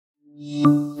Hi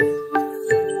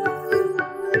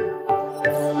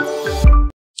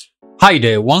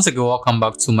there, once again welcome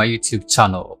back to my YouTube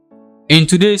channel. In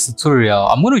today's tutorial,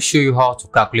 I'm going to show you how to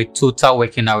calculate total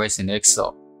working hours in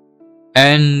Excel.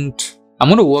 And I'm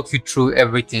going to walk you through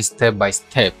everything step by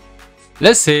step.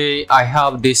 Let's say I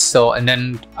have this cell and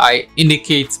then I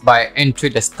indicate by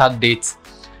entering the start date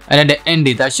and then the end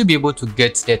date. I should be able to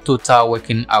get the total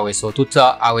working hours or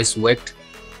total hours worked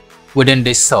within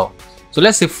this cell. So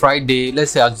let's say Friday,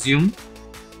 let's say assume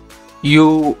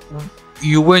you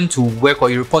went to work or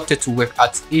you reported to work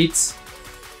at 8.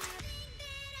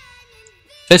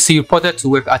 Let's say you reported to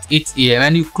work at 8 a.m.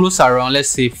 and you close around, let's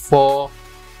say 4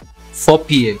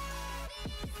 p.m.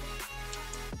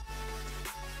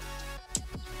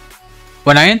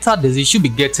 When I enter this, you should be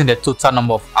getting the total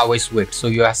number of hours worked. So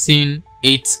you are seeing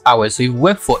 8 hours. So you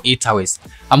work for 8 hours.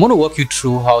 I'm going to walk you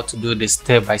through how to do this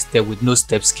step by step with no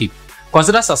step skip.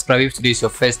 Consider subscribing if today is your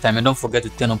first time and don't forget to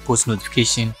turn on post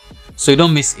notification so you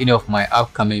don't miss any of my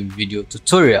upcoming video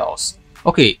tutorials.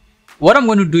 Okay, what I'm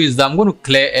going to do is that I'm going to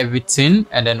clear everything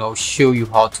and then I'll show you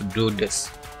how to do this.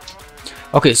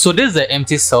 Okay, so this is the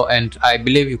empty cell and I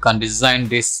believe you can design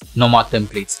this normal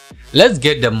template. Let's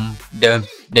get the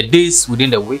days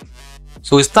within the week.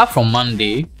 So we start from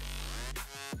Monday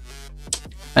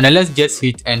and then let's just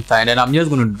hit enter, and then I'm just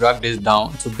going to drag this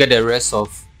down to get the rest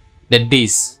of the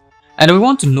days. And we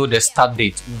want to know the start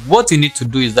date. What you need to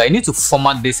do is that you need to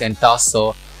format this entire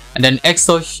cell, and then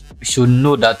Excel should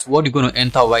know that what you're going to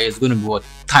enter over here is going to be what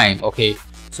time. Okay,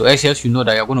 so Excel should know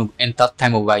that you're going to enter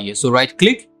time over here. So right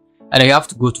click and then you have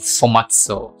to go to format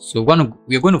cell. So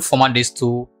we're going to format these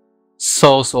two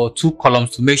cells or two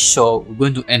columns to make sure we're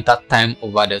going to enter time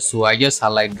over there. So I just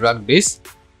highlight, drag this,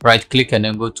 right click, and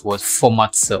then go towards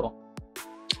format cell.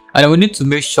 And then we need to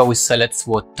make sure we select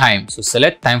what time. So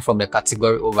select time from the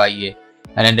category over here.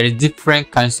 And then there is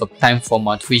different kinds of time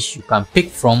format which you can pick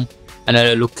from. And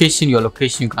then the location, your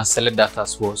location, you can select that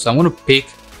as well. So I'm going to pick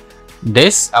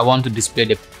this. I want to display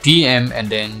the PM and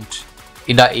then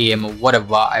either AM or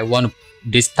whatever I want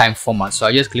this time format. So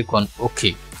I just click on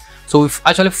OK. So we've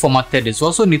actually formatted this. We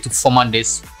also need to format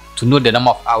this to know the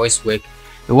number of hours worked.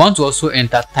 We want to also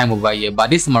enter time over here, but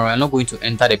this time around I'm not going to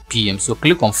enter the PM. So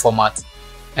click on format.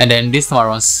 And then this time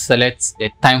around select the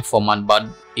time format but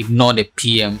ignore the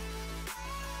PM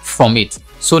from it.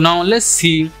 So now let's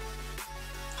see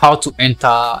how to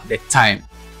enter the time.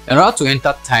 In order to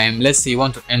enter time, let's say you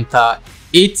want to enter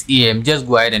 8 a.m. just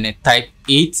go ahead and type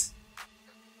 8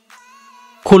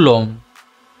 colon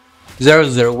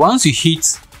 00. Once you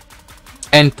hit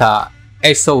enter,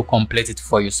 Excel will complete it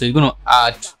for you. So you're going to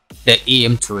add the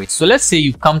AM to it. So let's say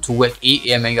you come to work 8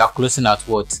 a.m. and you are closing at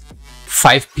what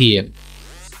 5 p.m.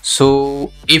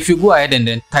 So if you go ahead and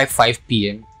then type 5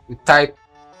 p.m. you type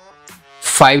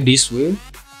 5 this way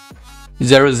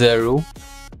 00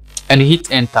 and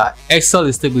hit enter, Excel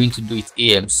is still going to do it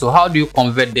AM. So how do you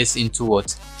convert this into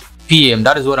what PM?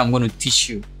 That is what I'm going to teach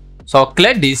you. So I'll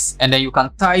clear this and then you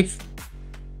can type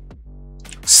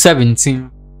 17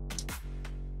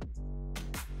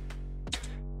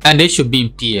 and they should be in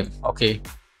PM. Okay,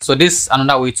 so this is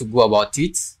another way to go about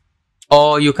it,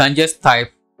 or you can just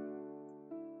type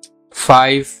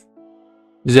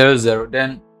 500,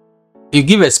 then you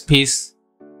give a space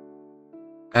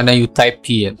and then you type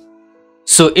PM.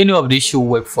 So any of these should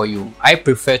work for you. I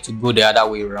prefer to go the other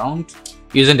way around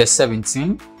using the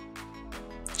 17.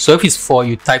 So if it's 4,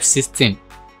 you type 16.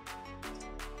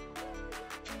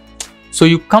 So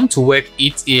you come to work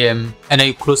 8 a.m. and then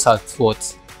you close at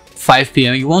what 5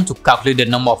 p.m. you want to calculate the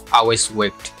number of hours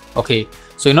worked. Okay,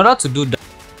 so in order to do that,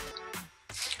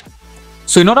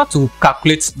 so in order to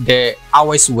calculate the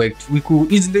hours worked, we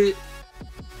could easily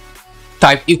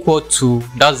type equal to,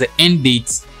 that's the end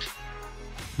date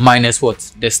minus what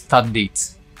the start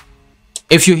date.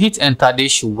 If you hit enter, they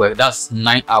should work. That's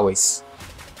 9 hours.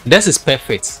 This is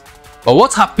perfect. But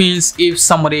what happens if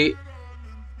somebody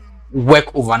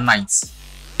work overnight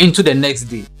into the next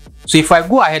day? So if I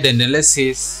go ahead and then let's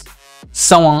say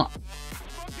someone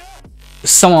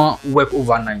work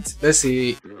overnight, let's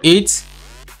say 8.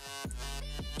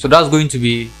 So that's going to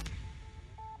be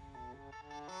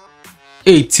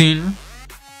 18:00.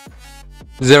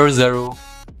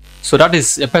 So that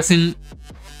is a person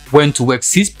went to work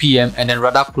 6 p.m. and then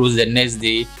rather close the next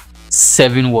day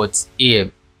 7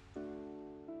 a.m.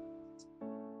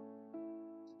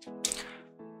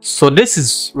 So this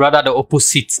is rather the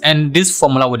opposite, and this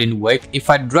formula wouldn't work. If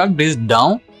I drag this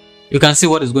down, you can see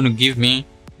what it's going to give me.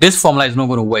 This formula is not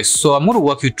going to work. So I'm going to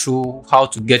walk you through how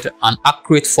to get an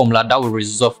accurate formula that will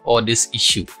resolve all this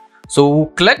issue. So we'll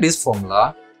collect this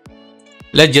formula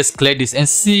let's just clear this and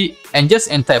see, and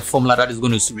just enter a formula that is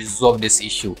going to resolve this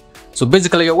issue. So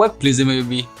basically, your workplace,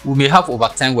 we may have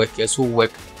overtime workers who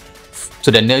work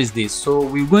to the next day. So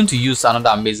we're going to use another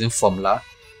amazing formula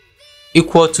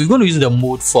equal to, we're going to use the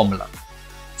mode formula.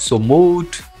 So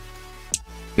mode,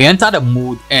 we enter the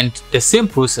mode and the same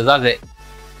process as the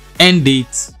end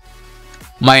date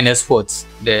minus what?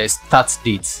 The start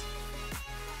date.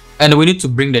 And we need to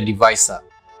bring the divisor,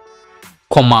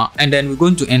 comma, and then we're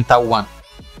going to enter 1.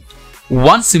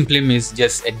 1 simply means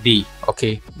just a day.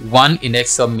 Okay, 1 in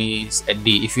Excel means a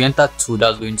day. If you enter 2,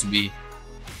 that's going to be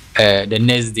the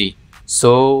next day.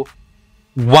 So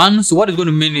 1, so what it's going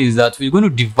to mean is that we're going to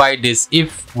divide this.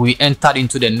 If we entered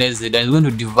into the next day, then it's going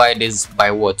to divide this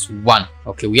by what? 1.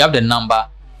 Okay, we have the number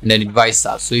and then the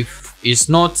divisor. So if it's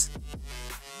not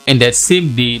in that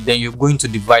same day, then you're going to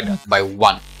divide that by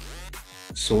 1.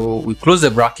 So we close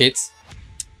the bracket,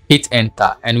 hit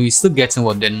enter, and we're still getting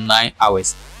what? The 9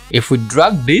 hours. If we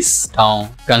drag this down,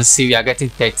 you can see we are getting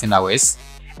 13 hours,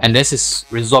 and this is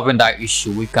resolving that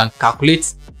issue. We can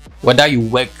calculate whether you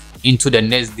work into the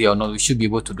next day or not. We should be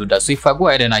able to do that. So if I go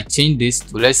ahead and I change this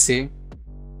to, let's say,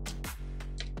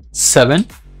 7,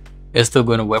 it's still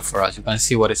going to work for us. You can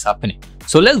see what is happening.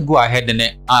 So let's go ahead and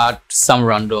then add some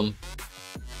random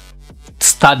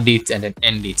start date and then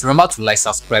end date. Remember to like,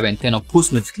 subscribe, and turn on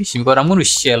post notification, because I'm going to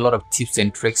share a lot of tips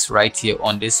and tricks right here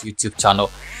on this YouTube channel.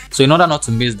 So in order not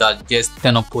to miss that, just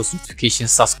turn on post notification,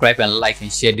 subscribe, and like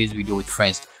and share this video with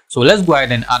friends. So let's go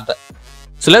ahead and add that.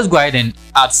 So let's go ahead and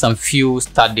add some few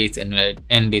start dates and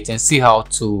end dates and see how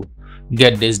to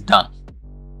get this done.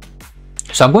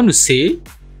 So I'm going to say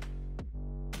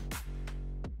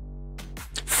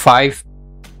 5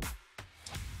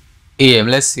 a.m.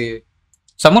 Let's say,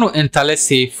 so I'm going to enter, let's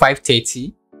say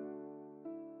 5:30,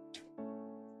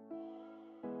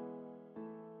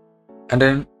 and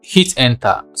then hit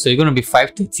enter. So you're going to be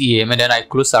 5:30 a.m. and then I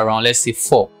close around, let's say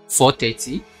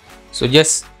 4:30. So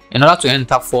just in order to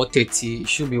enter 4:30, it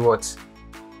should be what?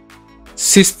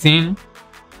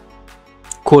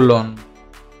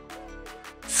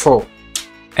 16:4.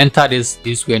 Enter this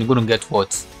way and you're going to get what?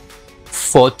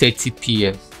 4:30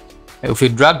 p.m. If you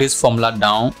drag this formula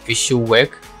down, it should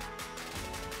work.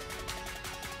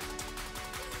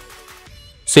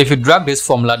 So if you drag this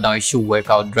formula down, it should work.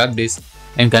 I'll drag this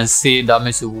and you can see that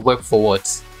means it will work for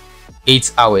what?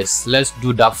 8 hours. Let's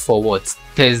do that for what?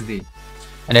 Thursday.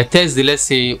 And the Thursday, let's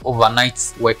say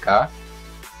overnight worker.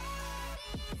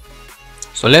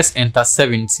 So let's enter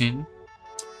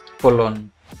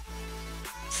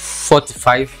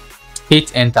 17:45,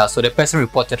 hit enter. So the person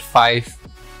reported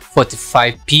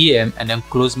 5:45 p.m. and then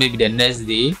close maybe the next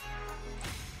day,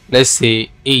 let's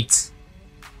say 8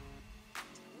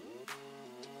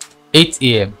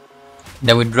 a.m.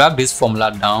 Then we drag this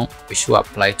formula down, we should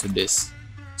apply to this.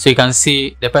 So you can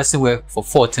see the person worked for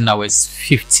 14 hours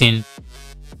 15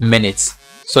 minutes.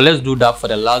 So let's do that for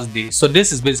the last day. So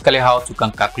this is basically how to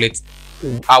can calculate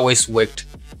hours worked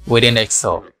within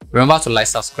Excel. Remember to like,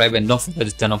 subscribe, and don't forget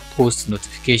to turn on post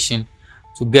notification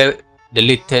to get the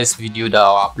latest video that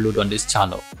I'll upload on this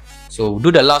channel. So we'll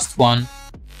do the last one,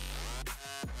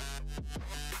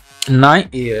 9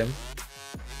 a.m.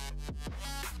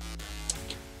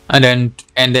 and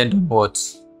then what?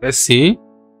 Let's see,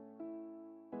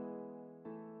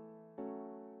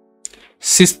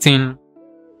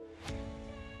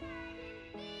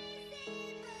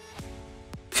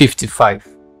 16:55,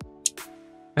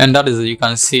 and that is, you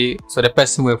can see, so the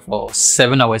person worked for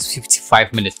 7 hours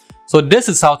 55 minutes. So this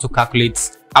is how to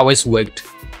calculate hours worked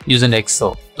using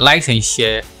Excel. Like and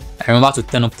share, and remember to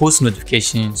turn on post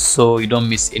notifications so you don't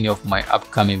miss any of my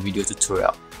upcoming video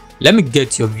tutorial. Let me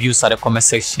get your views at the comment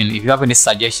section. If you have any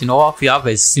suggestion or if you have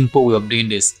a simple way of doing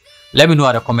this, let me know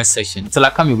at the comment section. Till I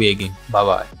come your way again. Bye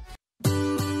bye.